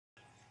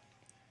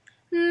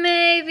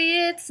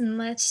it's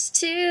much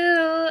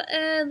too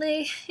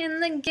early in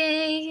the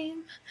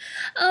game.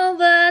 Oh,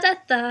 but I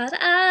thought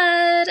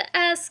I'd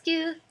ask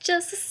you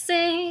just the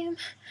same.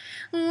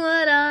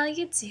 What are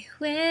you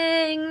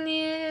doing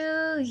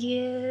New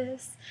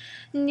Year's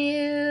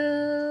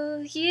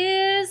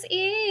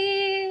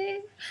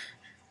Eve?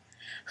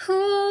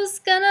 Who's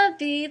gonna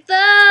be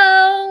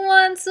the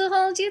one to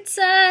hold you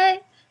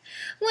tight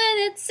when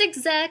it's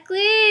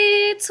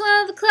exactly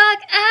 12 o'clock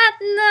at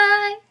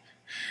night?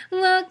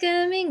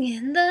 Welcoming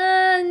in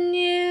the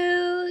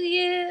new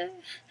year,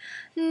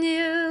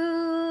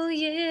 New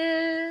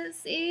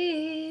Year's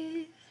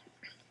Eve.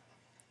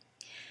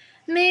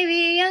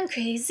 Maybe I'm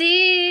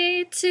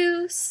crazy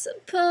to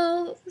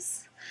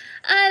suppose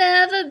I'd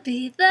ever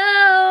be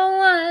the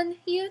one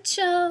you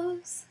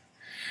chose.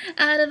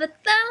 Out of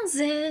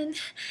 1,000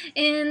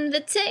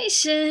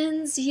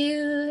 invitations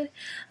you'd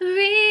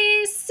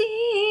receive.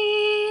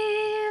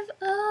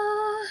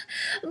 Oh,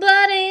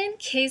 but in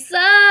case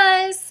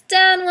I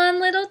stand one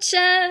little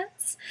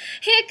chance,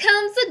 here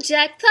comes the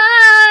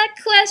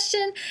jackpot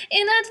question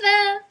in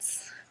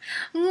advance.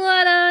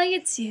 What are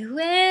you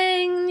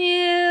doing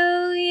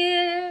New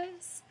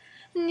Year's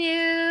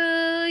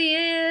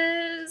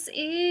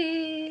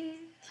Eve?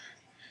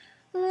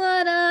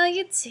 What are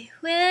you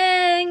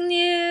doing